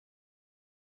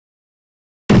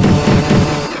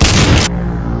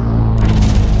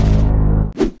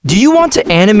Do you want to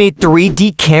animate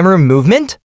 3D camera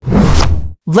movement?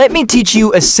 Let me teach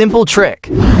you a simple trick.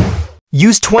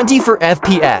 Use 20 for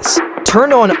FPS.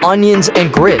 Turn on onions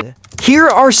and grid. Here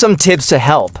are some tips to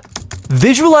help.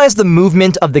 Visualize the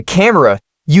movement of the camera,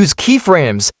 use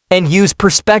keyframes, and use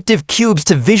perspective cubes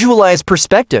to visualize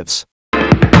perspectives.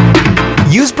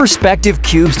 Use perspective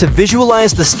cubes to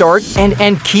visualize the start and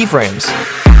end keyframes.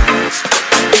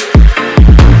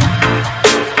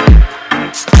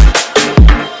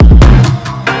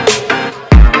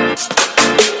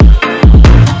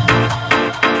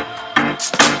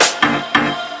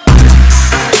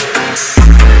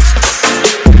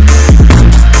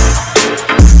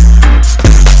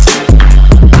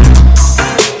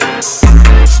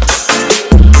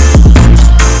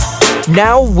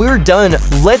 Now we're done,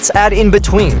 let's add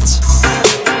in-betweens.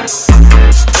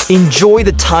 Enjoy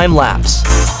the time lapse.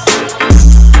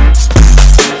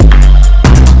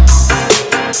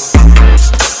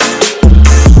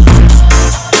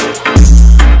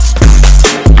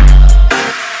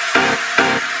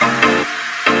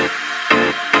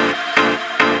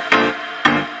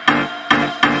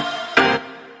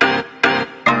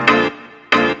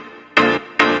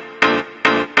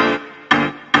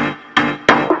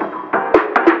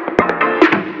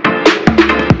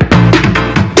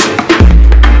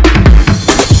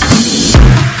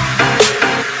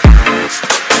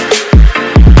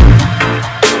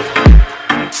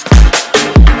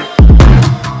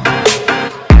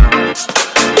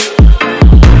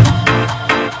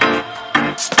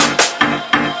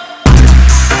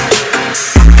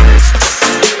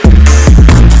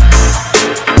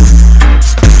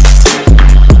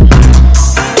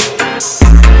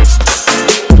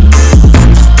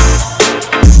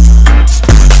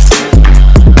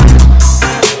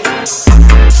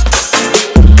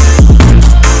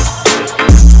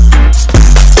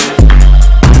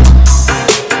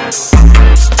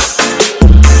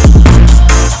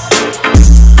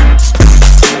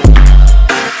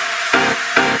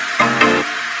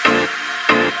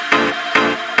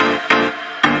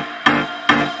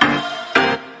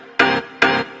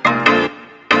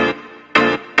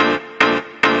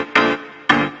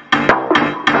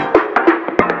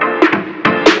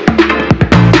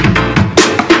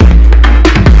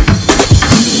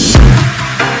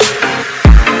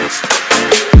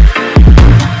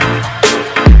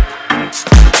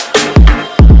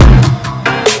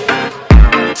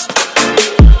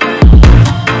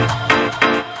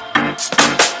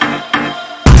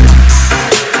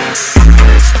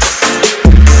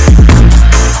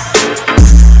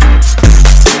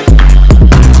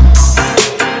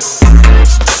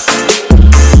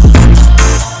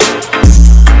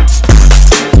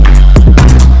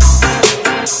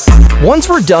 Once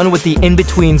we're done with the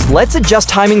in-betweens, let's adjust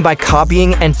timing by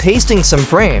copying and pasting some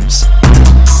frames.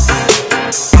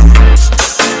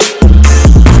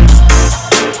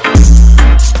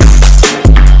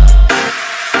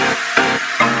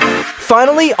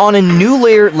 Finally, on a new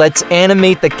layer, let's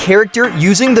animate the character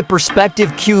using the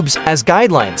perspective cubes as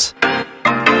guidelines.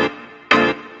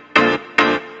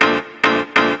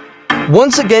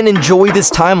 Once again, enjoy this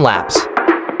time lapse.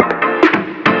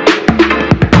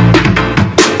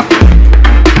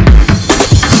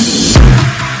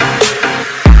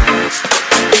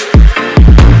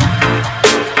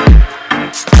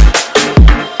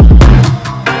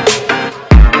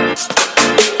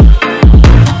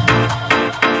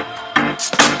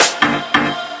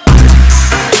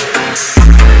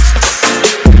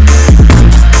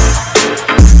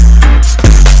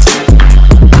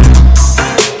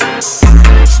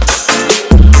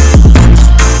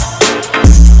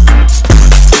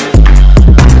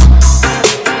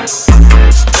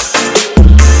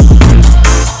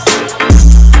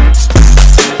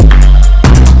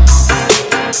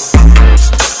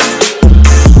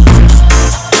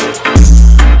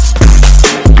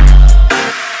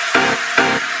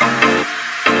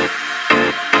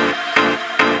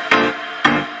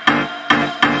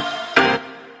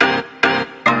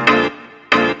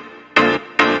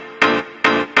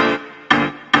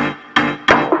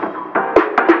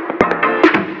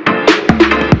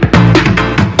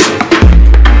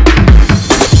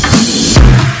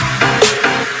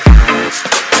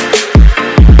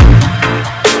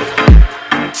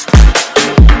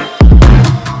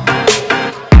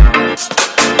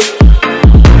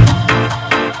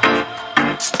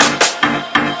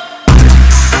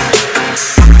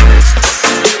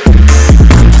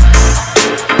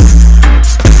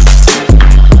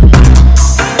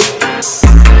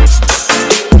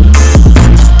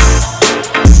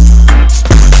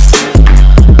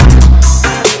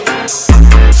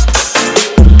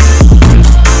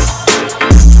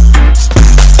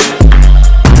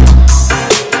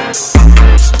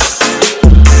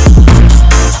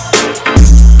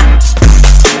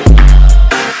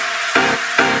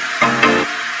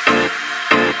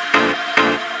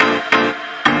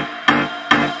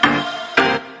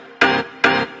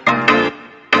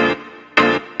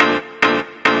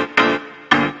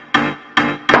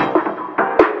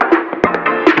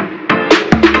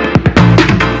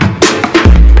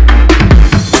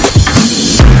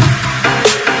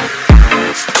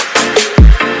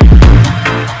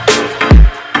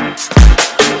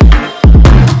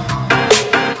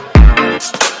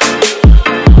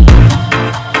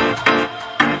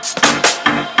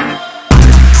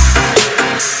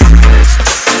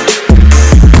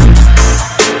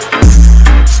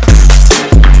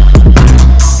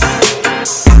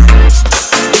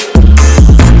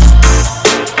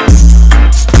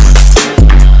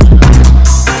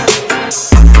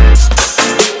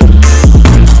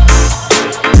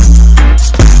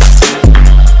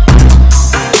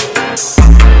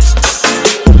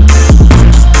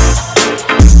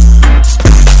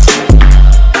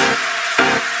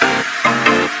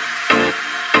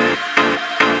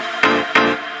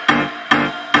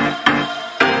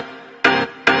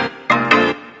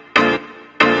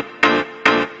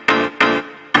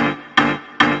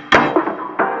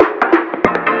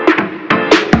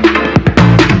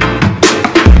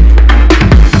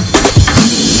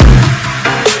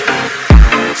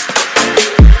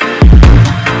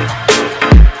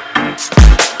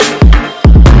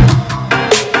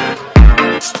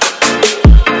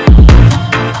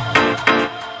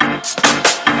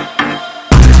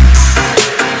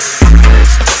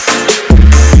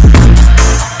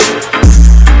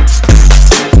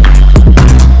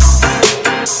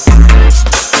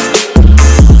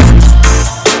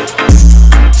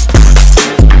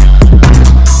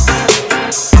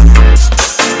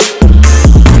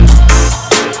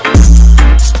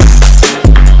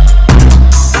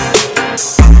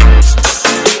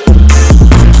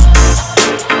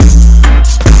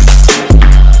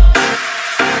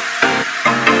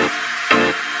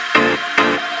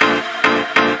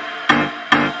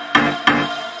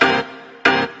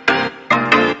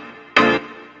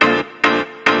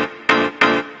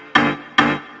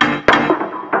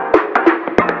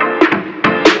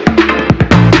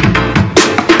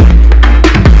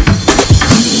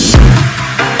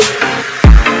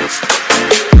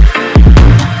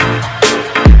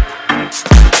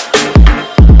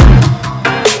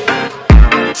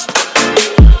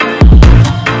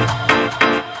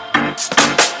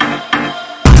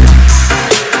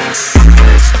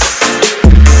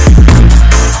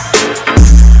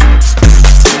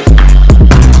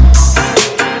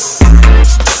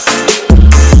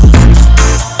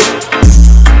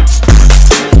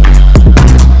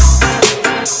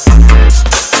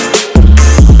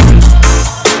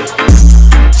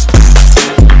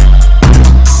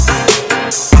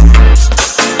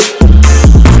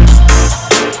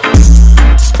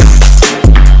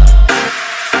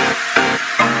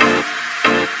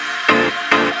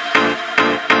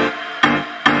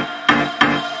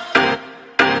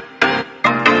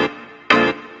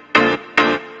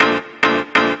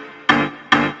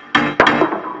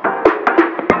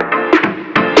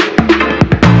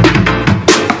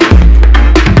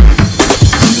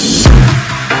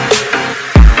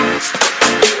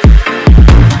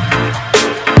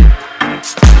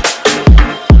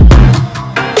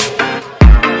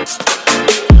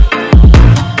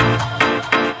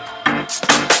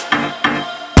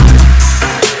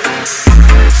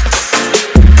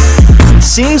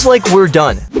 Seems like we're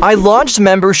done. I launched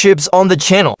memberships on the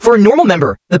channel. For a normal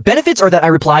member, the benefits are that I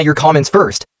reply your comments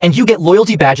first, and you get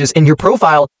loyalty badges in your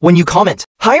profile when you comment.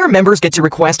 Higher members get to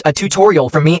request a tutorial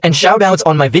from me and shoutouts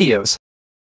on my videos.